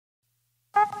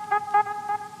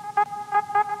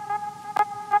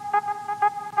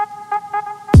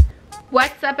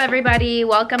up, everybody?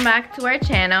 Welcome back to our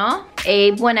channel.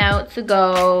 Abe went out to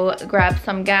go grab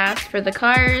some gas for the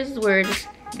cars. We're just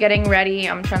getting ready.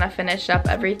 I'm trying to finish up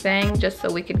everything just so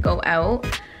we could go out.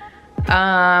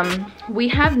 We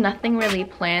have nothing really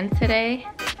planned today,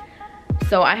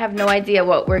 so I have no idea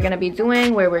what we're gonna be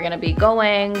doing, where we're gonna be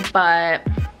going, but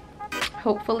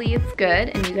hopefully it's good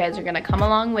and you guys are gonna come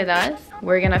along with us.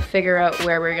 We're gonna figure out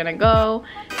where we're gonna go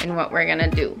and what we're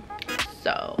gonna do.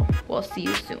 So we'll see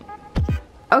you soon.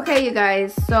 Okay, you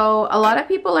guys, so a lot of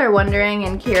people are wondering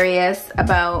and curious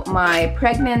about my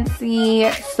pregnancy.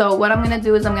 So what I'm gonna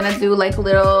do is I'm gonna do like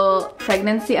little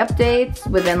pregnancy updates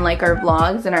within like our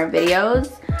vlogs and our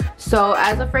videos. So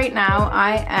as of right now,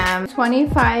 I am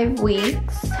 25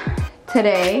 weeks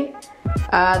today.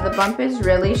 The bump is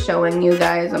really showing, you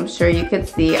guys. I'm sure you could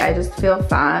see. I just feel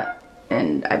fat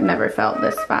and I've never felt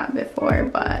this fat before,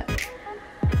 but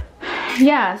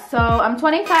yeah, so I'm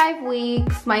 25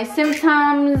 weeks. My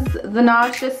symptoms, the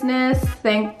nauseousness,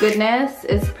 thank goodness,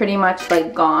 is pretty much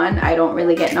like gone. I don't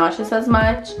really get nauseous as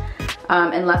much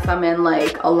unless I'm in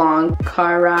like a long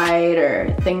car ride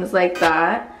or things like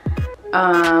that.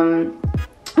 I'm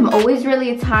always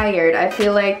really tired. I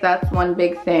feel like that's one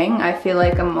big thing. I feel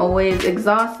like I'm always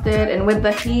exhausted, and with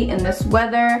the heat and this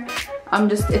weather,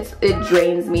 it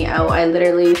drains me out. I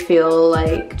literally feel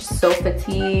like just so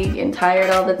fatigued and tired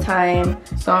all the time.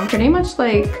 So I'm pretty much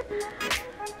like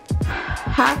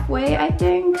halfway, I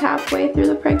think, halfway through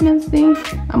the pregnancy.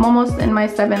 I'm almost in my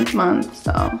 7th month,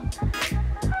 so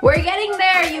we're getting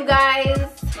there, you guys.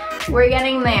 We're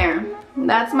getting there.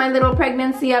 That's my little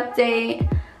pregnancy update.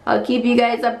 I'll keep you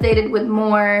guys updated with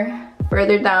more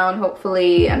further down,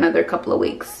 hopefully another couple of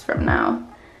weeks from now.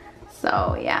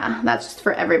 So yeah, that's just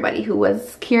for everybody who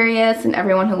was curious and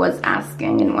everyone who was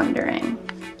asking and wondering.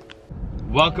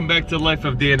 Welcome back to Life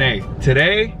of DNA.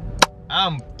 Today,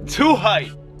 I'm too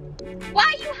hyped.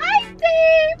 Why you hyped,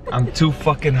 Dave? I'm too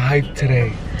fucking hyped today.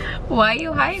 Why you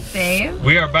hyped, Dave?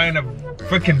 We are buying a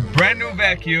freaking brand new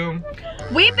vacuum.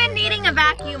 We've been needing a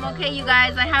vacuum, okay, you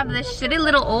guys? I have this shitty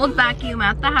little old vacuum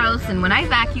at the house, and when I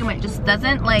vacuum, it just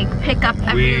doesn't like pick up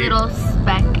every little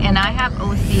speck, and I have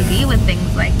OCD with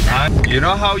things like that. You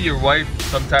know how your wife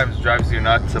sometimes drives you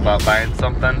nuts about buying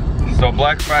something? So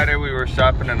Black Friday we were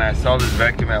shopping and I saw this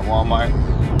vacuum at Walmart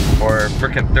for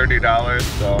freaking $30,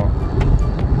 so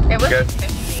it was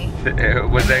 50. It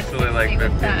was actually like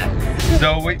 50.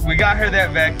 So we got her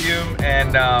that vacuum,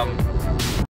 and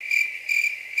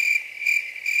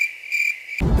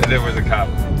there was a cop.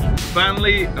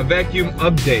 Finally, a vacuum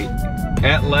update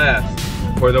at last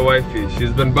for the wifey.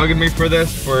 She's been bugging me for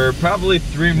this for probably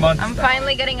 3 months. I'm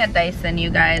finally getting a Dyson, you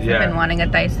guys. Yeah. I've been wanting a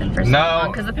Dyson for so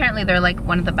long because apparently they're like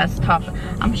one of the best top.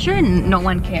 I'm sure no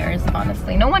one cares,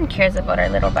 honestly. No one cares about our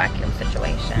little vacuum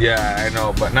situation. Yeah, I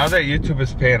know, but now that YouTube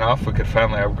is paying off, we could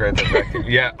finally upgrade the vacuum.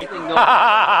 Yeah. I've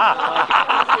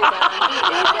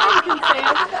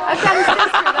got a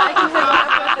sister that I can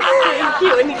thank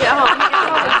you when you get home.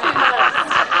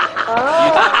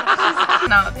 Oh.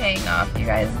 Not paying off, you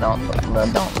guys. Don't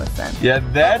listen. Yeah,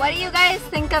 that. What do you guys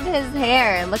think of his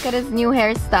hair? Look at his new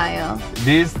hairstyle.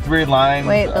 These 3 lines.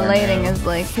 Wait, the lighting is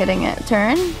like hitting it.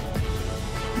 Turn.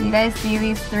 You guys see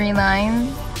these 3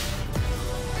 lines?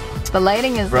 The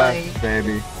lighting is like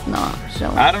baby. Not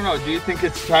showing. I don't know. Do you think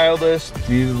it's childish?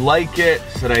 Do you like it?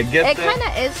 Should I get it? It kind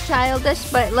of is childish,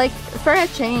 but like for a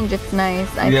change, it's nice.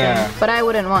 I think. But I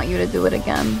wouldn't want you to do it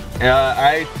again.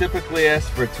 I typically ask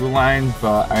for 2 lines,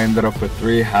 but I ended up with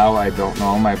 3. How? I don't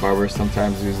know. My barber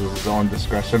sometimes uses his own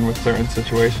discretion with certain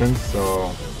situations,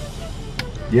 so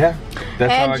yeah.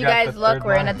 That's how I got you guys look,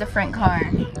 we're in a different car.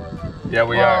 Yeah,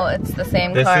 we are. Well, it's the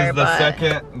same car,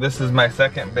 This is my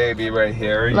second baby right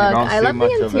here. Look, I love the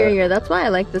interior. That's why I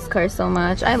like this car so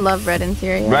much. I love red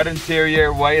interior. Red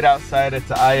interior, white outside. It's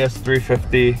an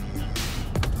IS350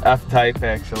 F-Type,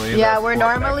 actually. Yeah, we're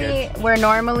normally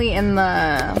in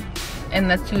the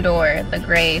 2-door, the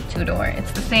gray 2-door.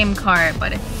 It's the same car,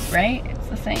 but it's It's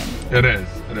the same. It is.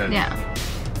 Yeah,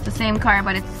 it's the same car,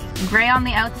 but it's gray on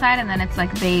the outside, and then it's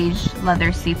like beige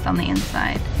leather seats on the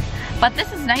inside. But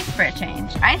this is nice for a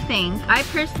change. I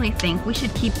personally think we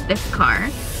should keep this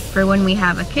car for when we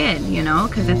have a kid, you know,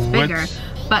 because it's bigger.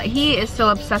 But he is so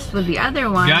obsessed with the other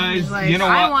one. Guys, like, you know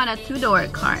what? I want a 2-door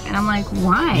car. And I'm like,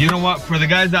 why? You know what? For the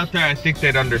guys out there, I think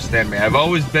they'd understand me. I've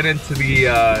always been into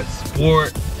the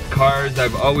sport cars.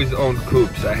 I've always owned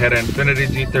coupes. I had an Infiniti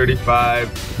G35.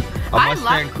 A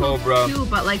Mustang Cobra too,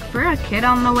 but like for a kid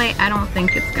on the way, I don't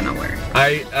think it's gonna work.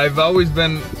 I've always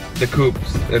been into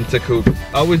coupes.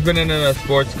 Always been into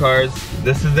sports cars.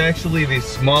 This is actually the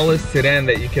smallest sedan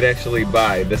that you could actually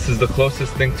buy. This is the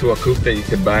closest thing to a coupe that you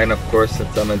could buy, and of course,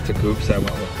 since I'm into coupes, I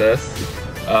went with this.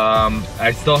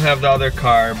 I still have the other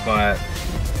car, but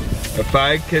if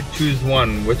I could choose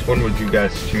one, which one would you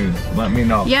guys choose? Let me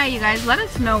know. Yeah, you guys, let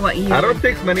us know what you I don't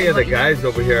think many of the guys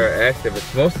over here are active.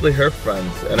 It's mostly her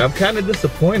friends, and I'm kind of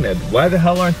disappointed. Why the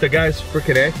hell aren't the guys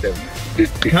freaking active?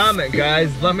 Comment,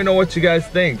 guys. Let me know what you guys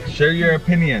think. Share your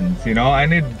opinions, you know? I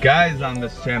need guys on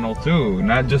this channel too,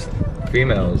 not just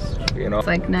females, you know? It's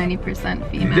like 90%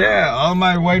 female. Yeah, all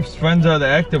my wife's friends are the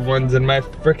active ones, and my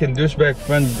freaking douchebag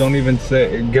friends don't even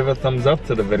give a thumbs up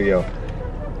to the video.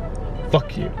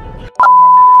 Fuck you.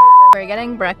 We're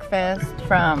getting breakfast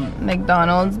from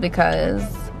McDonald's because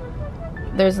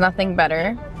there's nothing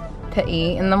better to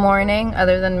eat in the morning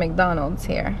other than McDonald's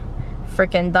here.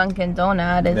 Freaking Dunkin'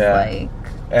 Donut is like...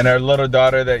 And our little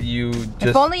daughter that you just...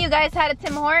 If only you guys had a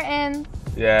Tim Hortons.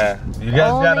 Yeah, you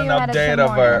guys got an update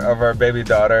of our baby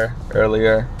daughter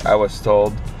earlier, I was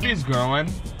told. She's growing.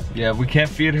 Yeah, we can't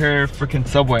feed her freaking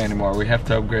Subway anymore. We have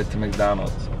to upgrade to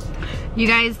McDonald's. You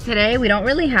guys, today we don't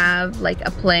really have like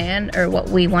a plan or what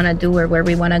we want to do or where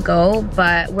we want to go,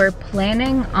 but we're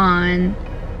planning on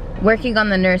working on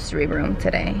the nursery room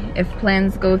today, if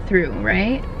plans go through,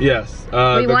 right? Yes.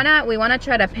 We wanna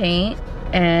try to paint,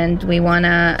 and we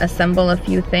wanna assemble a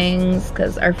few things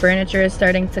because our furniture is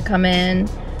starting to come in,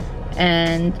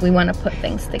 and we want to put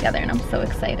things together, and I'm so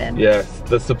excited. Yes,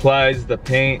 the supplies, the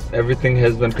paint, everything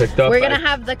has been picked up. We're gonna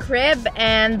have the crib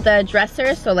and the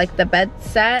dresser, so like the bed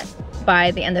set,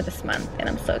 by the end of this month, and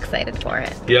I'm so excited for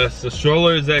it. Yes, the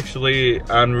stroller is actually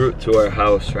en route to our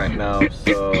house right now,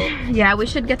 so... Yeah, we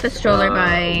should get the stroller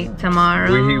by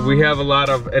tomorrow. We have a lot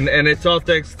of, and it's all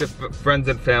thanks to friends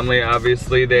and family,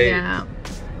 obviously.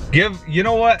 You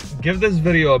know what? Give this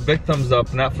video a big thumbs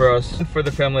up, not for us, for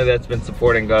the family that's been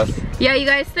supporting us. Yeah, you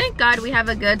guys, thank God we have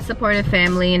a good supportive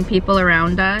family and people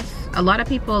around us. A lot of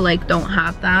people like don't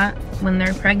have that when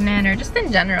they're pregnant or just in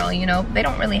general, you know, they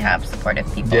don't really have supportive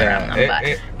people around them,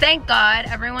 but thank God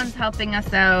everyone's helping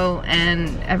us out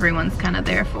and everyone's kind of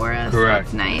there for us.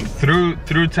 Correct. So it's nice.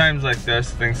 Through times like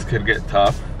this, things could get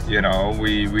tough, you know.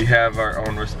 We have our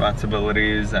own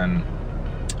responsibilities, and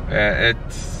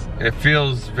it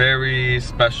feels very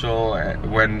special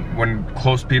when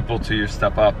close people to you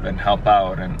step up and help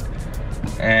out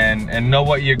and know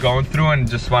what you're going through and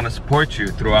just want to support you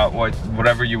throughout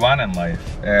whatever you want in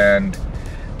life. And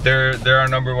they're our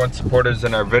 #1 supporters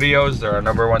in our videos. They're our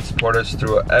 #1 supporters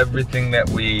through everything that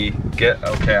we get.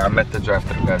 Okay, I'm at the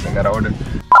drive-thru, guys. I gotta order.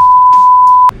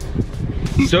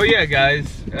 So yeah,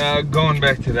 guys, going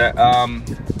back to that,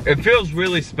 it feels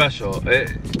really special,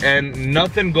 and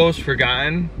nothing goes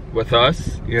forgotten with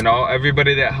us. You know,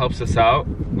 everybody that helps us out,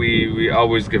 we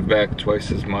always give back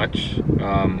twice as much.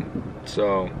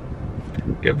 So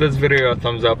give this video a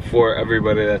thumbs up for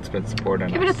everybody that's been supporting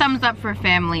us. Give it a thumbs up for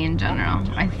family in general,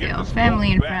 I feel.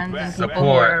 Family and friends and people who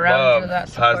are around you that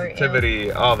support positivity,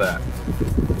 you. All that.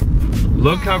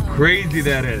 Look how crazy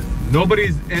that is.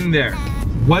 Nobody's in there.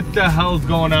 What the hell's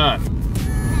going on?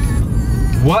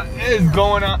 What is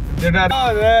going on? They're not.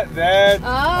 Oh, that's okay.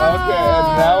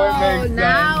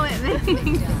 Now it makes sense.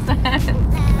 Now it makes sense.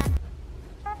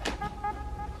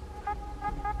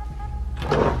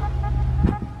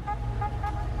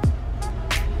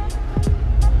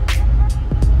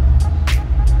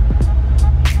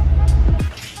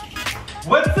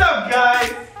 What's up,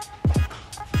 guys?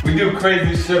 We do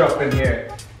crazy shit up in here.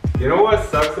 You know what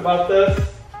sucks about this?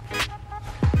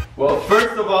 Well,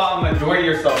 first of all, I'm a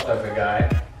do-it-yourself type of guy.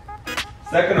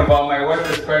 Second of all, my wife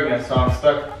is pregnant, so I'm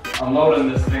stuck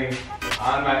unloading this thing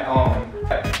on my own.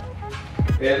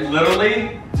 It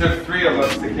literally took 3 of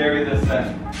us to carry this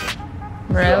in.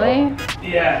 Really? So,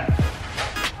 yeah.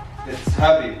 It's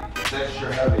heavy. It's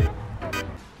extra heavy.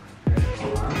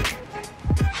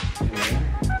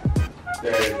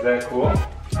 There, is that cool?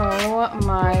 Oh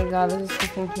my god, this is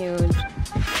fucking huge.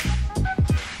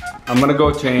 I'm gonna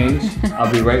go change.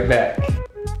 I'll be right back.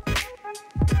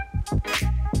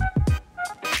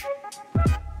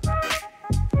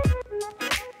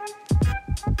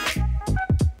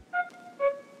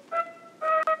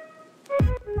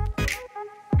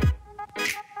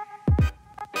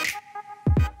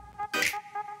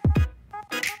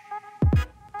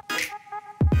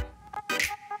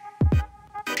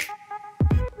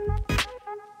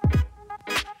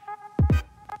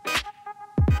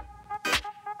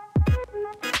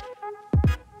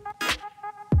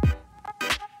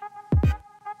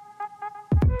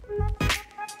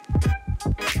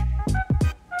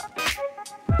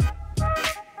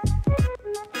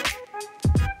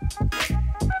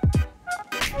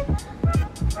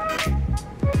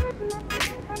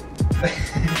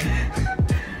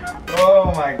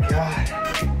 Oh my god,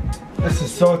 this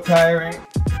is so tiring.